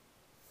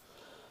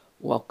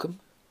Welcome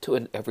to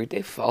an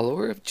everyday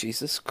follower of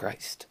Jesus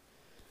Christ.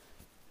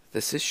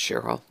 This is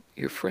Cheryl,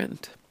 your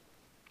friend.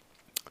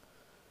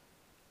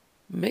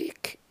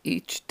 Make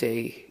each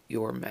day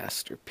your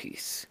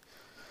masterpiece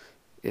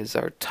is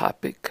our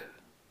topic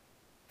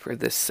for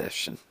this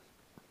session.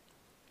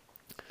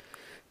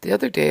 The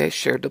other day I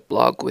shared a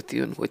blog with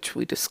you in which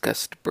we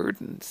discussed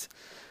burdens.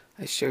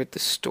 I shared the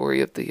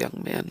story of the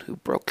young man who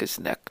broke his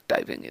neck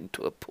diving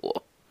into a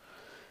pool.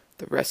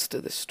 The rest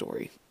of the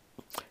story.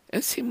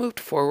 As he moved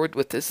forward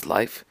with his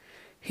life,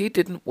 he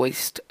didn't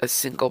waste a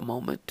single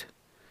moment.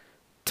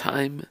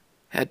 Time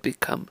had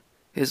become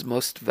his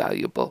most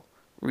valuable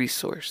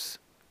resource.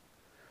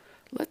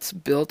 Let's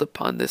build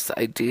upon this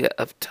idea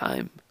of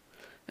time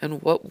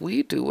and what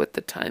we do with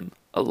the time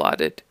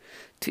allotted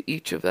to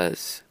each of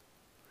us,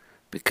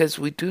 because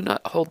we do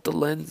not hold the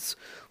lens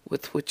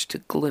with which to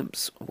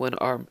glimpse when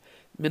our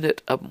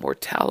minute of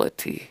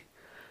mortality,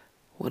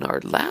 when our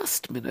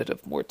last minute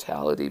of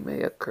mortality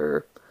may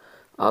occur.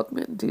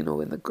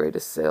 Ogmandino, in The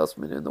Greatest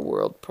Salesman in the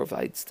World,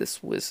 provides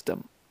this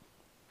wisdom.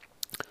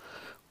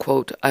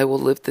 Quote, I will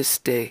live this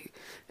day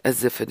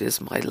as if it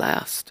is my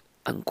last,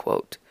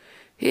 unquote.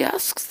 He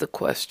asks the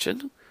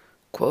question,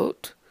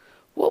 quote,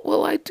 what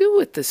will I do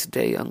with this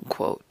day,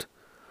 unquote?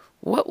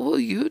 What will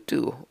you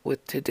do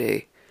with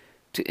today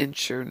to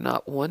ensure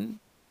not one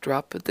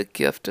drop of the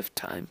gift of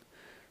time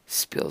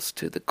spills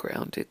to the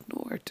ground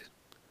ignored?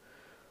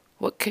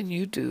 What can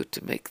you do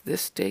to make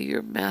this day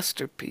your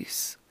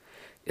masterpiece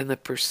in the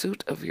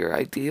pursuit of your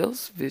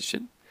ideals,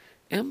 vision,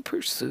 and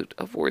pursuit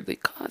of worthy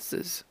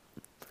causes?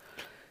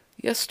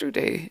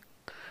 Yesterday,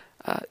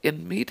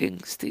 in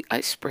meetings, the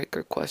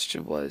icebreaker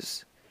question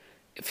was,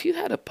 if you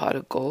had a pot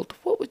of gold,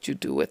 what would you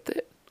do with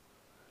it?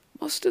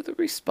 Most of the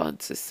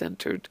responses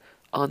centered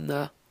on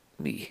the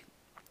me.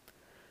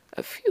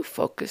 A few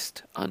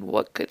focused on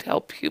what could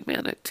help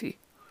humanity.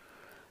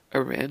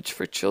 A ranch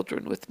for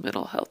children with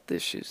mental health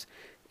issues,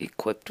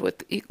 equipped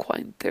with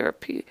equine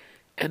therapy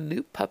and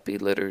new puppy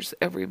litters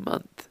every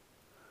month.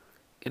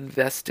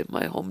 Invest in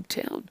my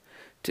hometown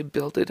to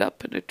build it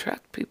up and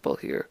attract people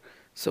here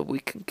so we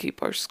can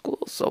keep our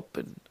schools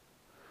open.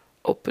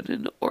 Open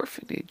an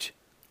orphanage,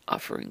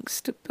 offering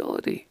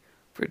stability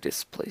for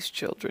displaced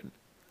children.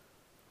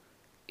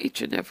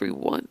 Each and every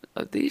one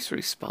of these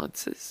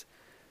responses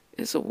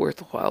is a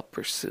worthwhile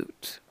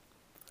pursuit.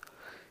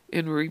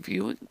 In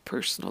reviewing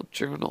personal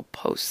journal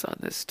posts on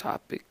this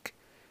topic,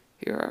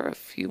 here are a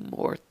few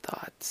more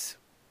thoughts.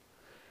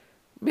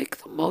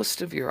 Make the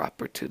most of your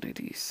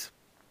opportunities.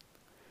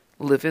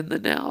 Live in the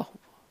now.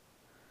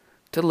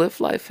 To live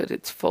life at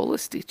its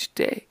fullest each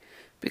day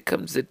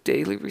becomes a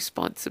daily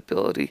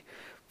responsibility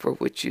for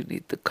which you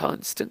need the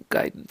constant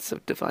guidance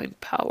of divine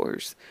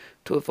powers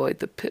to avoid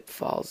the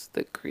pitfalls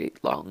that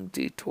create long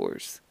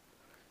detours.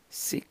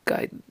 Seek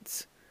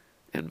guidance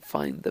and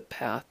find the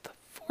path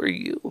for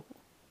you.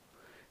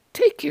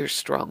 Take your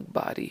strong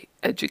body,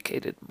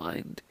 educated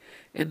mind,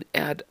 and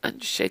add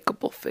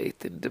unshakable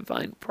faith in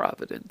divine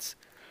providence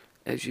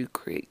as you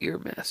create your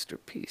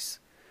masterpiece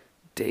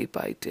day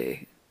by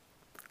day.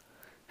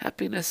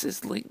 Happiness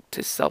is linked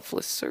to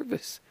selfless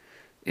service,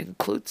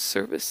 includes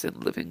service in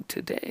living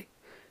today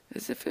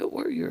as if it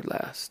were your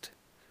last.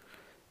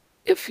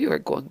 If you are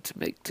going to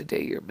make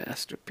today your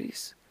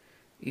masterpiece,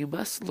 you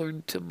must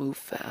learn to move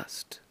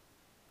fast.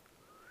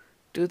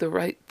 Do the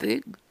right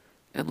thing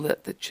and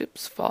let the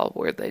chips fall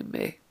where they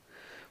may.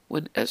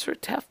 When Ezra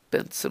Taft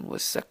Benson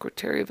was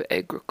Secretary of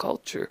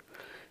Agriculture,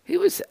 he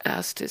was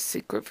asked his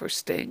secret for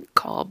staying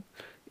calm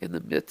in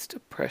the midst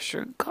of pressure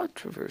and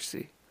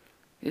controversy.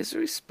 His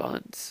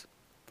response,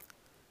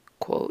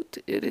 quote,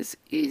 it is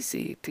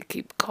easy to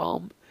keep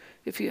calm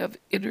if you have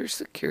inner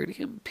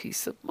security and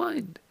peace of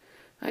mind.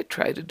 I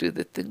try to do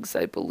the things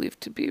I believe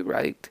to be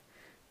right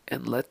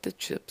and let the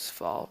chips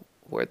fall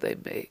where they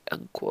may,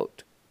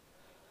 unquote.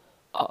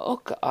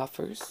 Aoka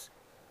offers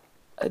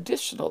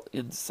additional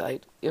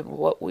insight in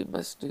what we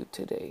must do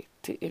today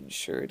to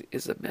ensure it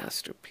is a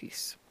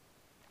masterpiece.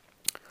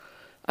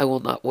 I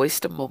will not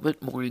waste a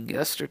moment mourning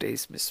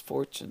yesterday's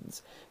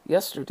misfortunes,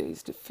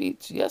 yesterday's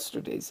defeats,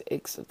 yesterday's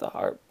aches of the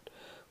heart.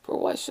 For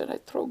why should I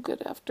throw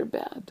good after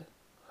bad?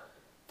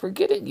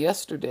 Forgetting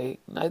yesterday,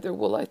 neither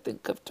will I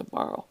think of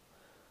tomorrow.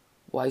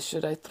 Why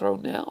should I throw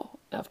now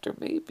after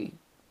maybe?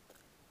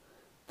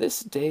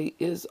 This day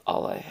is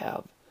all I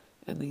have,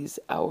 and these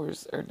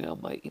hours are now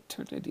my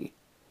eternity.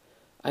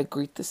 I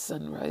greet the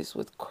sunrise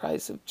with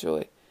cries of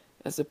joy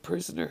as a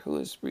prisoner who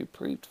is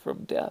reprieved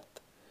from death.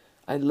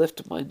 I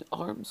lift mine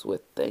arms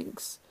with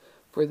thanks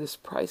for this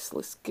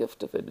priceless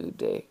gift of a new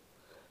day.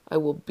 I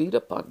will beat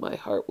upon my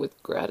heart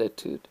with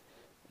gratitude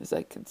as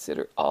I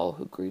consider all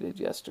who greeted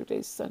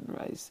yesterday's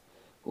sunrise,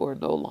 who are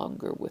no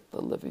longer with the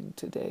living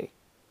today.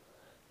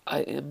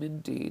 I am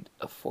indeed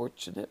a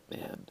fortunate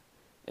man,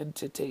 and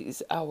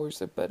today's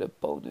hours are but a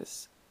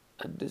bonus,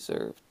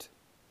 undeserved.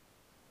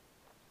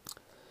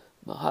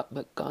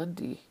 Mahatma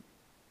Gandhi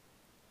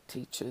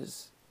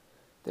teaches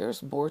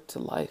there's more to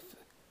life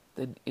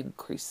than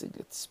increasing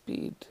its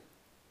speed.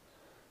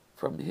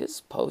 From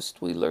his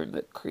post, we learn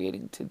that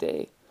creating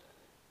today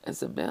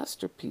as a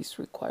masterpiece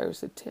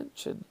requires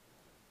attention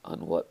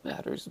on what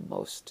matters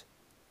most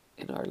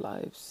in our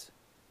lives.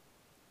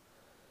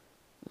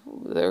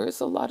 There is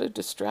a lot of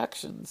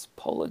distractions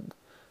pulling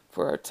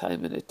for our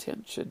time and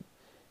attention.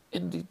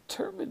 In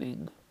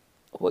determining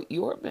what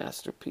your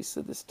masterpiece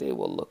of this day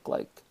will look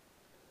like,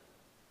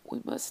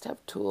 we must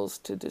have tools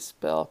to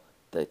dispel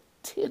the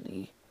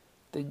tinny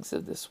things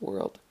of this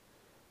world.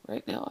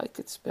 Right now, I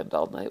could spend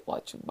all night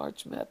watching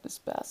March Madness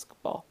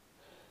basketball,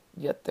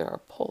 yet there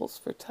are pulls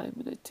for time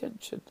and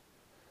attention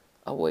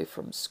away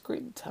from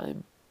screen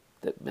time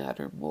that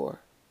matter more.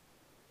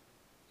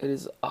 It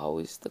is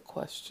always the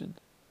question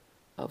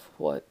of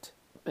what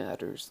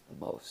matters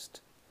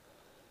most.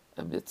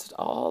 Amidst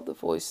all the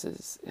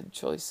voices and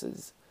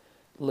choices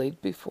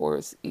laid before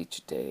us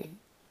each day,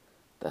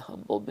 the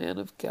humble man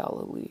of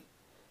Galilee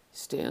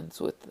stands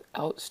with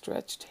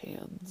outstretched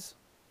hands,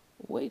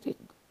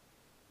 waiting.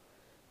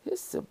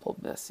 His simple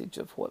message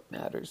of what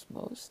matters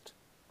most: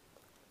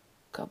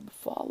 come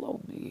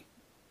follow me.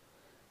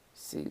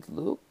 See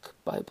Luke,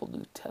 Bible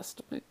New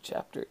Testament,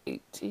 chapter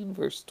 18,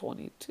 verse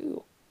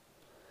 22.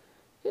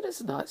 He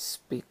does not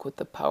speak with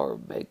the power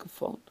of a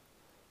megaphone,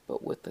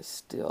 but with a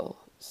still,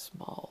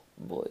 small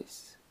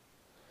voice.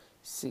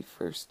 See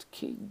 1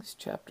 Kings,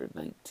 chapter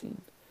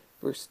 19,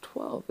 verse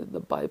 12 in the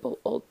Bible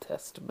Old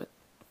Testament.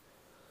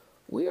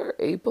 We are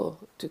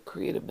able to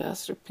create a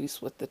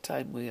masterpiece with the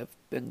time we have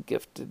been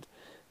gifted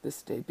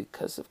this day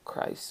because of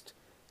Christ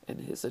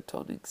and his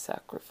atoning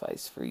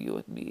sacrifice for you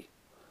and me.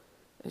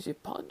 As you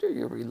ponder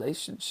your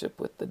relationship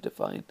with the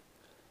divine,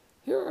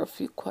 here are a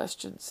few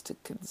questions to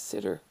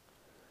consider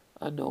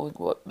on knowing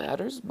what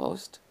matters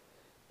most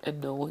and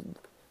knowing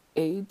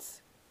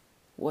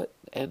what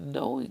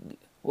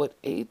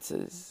aids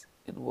us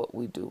in what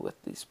we do with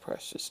these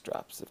precious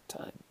drops of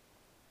time.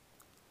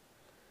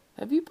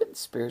 Have you been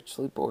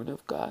spiritually born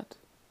of God?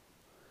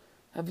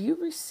 Have you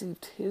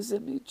received his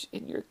image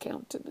in your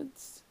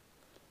countenance?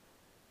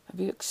 Have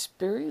you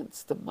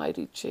experienced the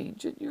mighty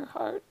change in your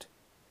heart?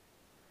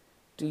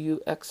 Do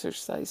you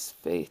exercise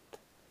faith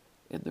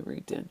in the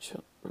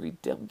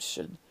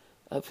redemption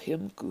of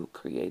him who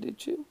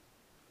created you?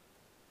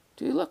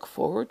 Do you look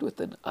forward with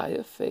an eye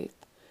of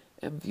faith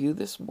and view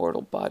this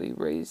mortal body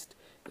raised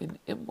in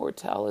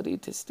immortality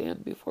to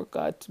stand before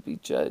God to be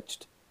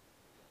judged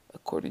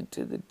according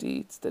to the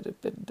deeds that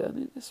have been done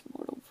in this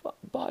mortal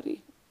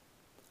body?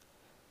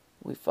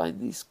 We find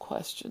these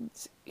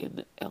questions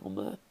in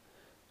Alma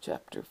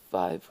chapter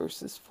 5,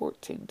 verses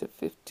 14 to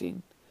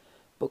 15,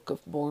 Book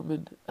of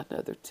Mormon,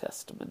 another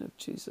testament of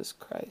Jesus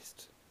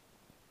Christ.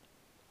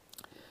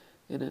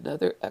 In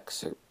another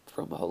excerpt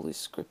from Holy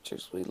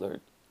Scriptures we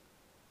learn,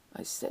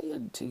 I say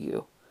unto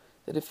you,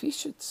 that if ye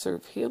should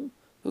serve him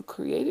who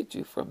created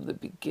you from the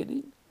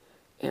beginning,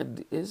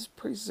 and is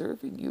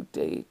preserving you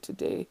day to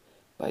day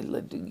by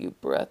lending you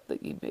breath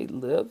that ye may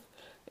live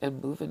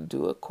and move and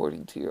do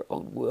according to your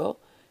own will,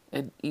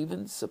 and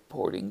even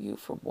supporting you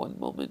from one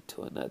moment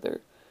to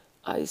another,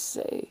 I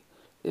say,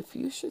 if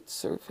you should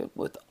serve him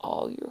with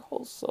all your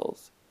whole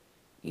souls,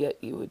 yet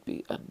you would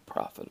be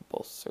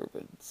unprofitable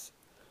servants.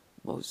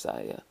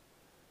 Mosiah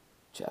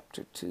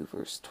chapter 2,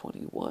 verse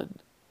 21,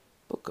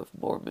 Book of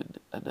Mormon,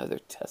 another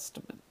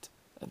testament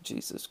of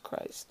Jesus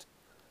Christ.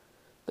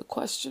 The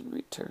question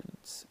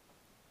returns,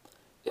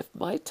 if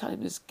my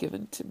time is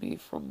given to me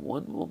from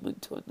one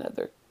moment to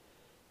another,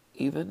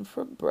 even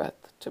from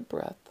breath to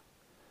breath,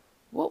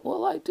 what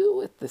will I do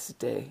with this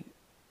day?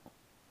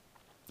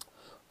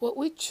 What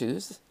we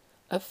choose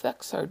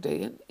affects our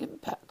day and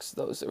impacts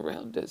those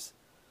around us.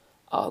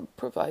 Og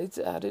provides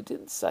added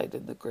insight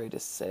in the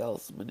greatest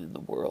salesman in the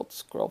world,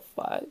 Scroll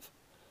 5.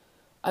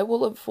 I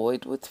will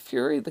avoid with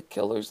fury the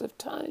killers of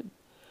time.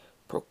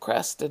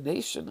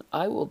 Procrastination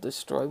I will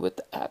destroy with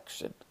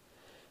action.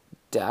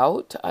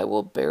 Doubt I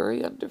will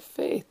bury under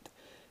faith.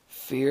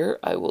 Fear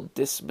I will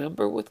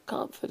dismember with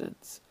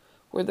confidence.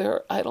 Where there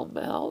are idle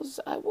mouths,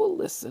 I will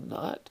listen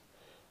not.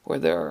 Where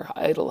there are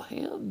idle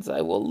hands,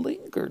 I will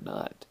linger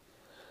not.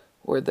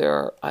 Where there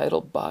are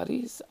idle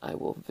bodies, I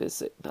will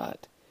visit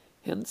not.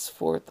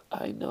 Henceforth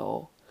I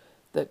know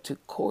that to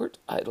court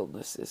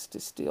idleness is to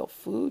steal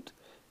food,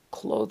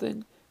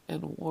 clothing,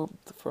 and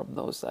warmth from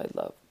those I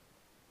love.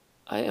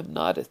 I am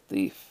not a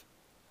thief.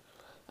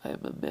 I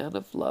am a man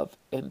of love,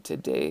 and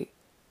today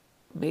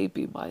may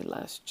be my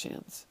last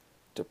chance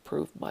to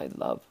prove my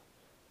love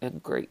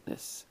and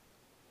greatness.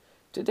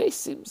 Today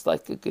seems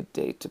like a good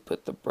day to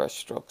put the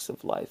brushstrokes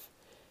of life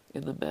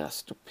in the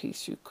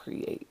masterpiece you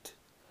create,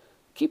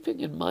 keeping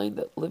in mind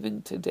that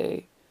living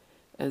today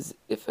as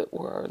if it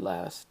were our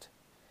last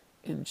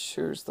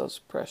ensures those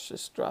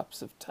precious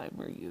drops of time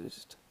are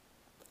used.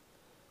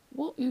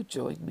 Won't you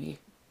join me?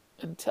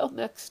 Until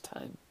next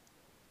time,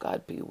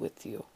 God be with you.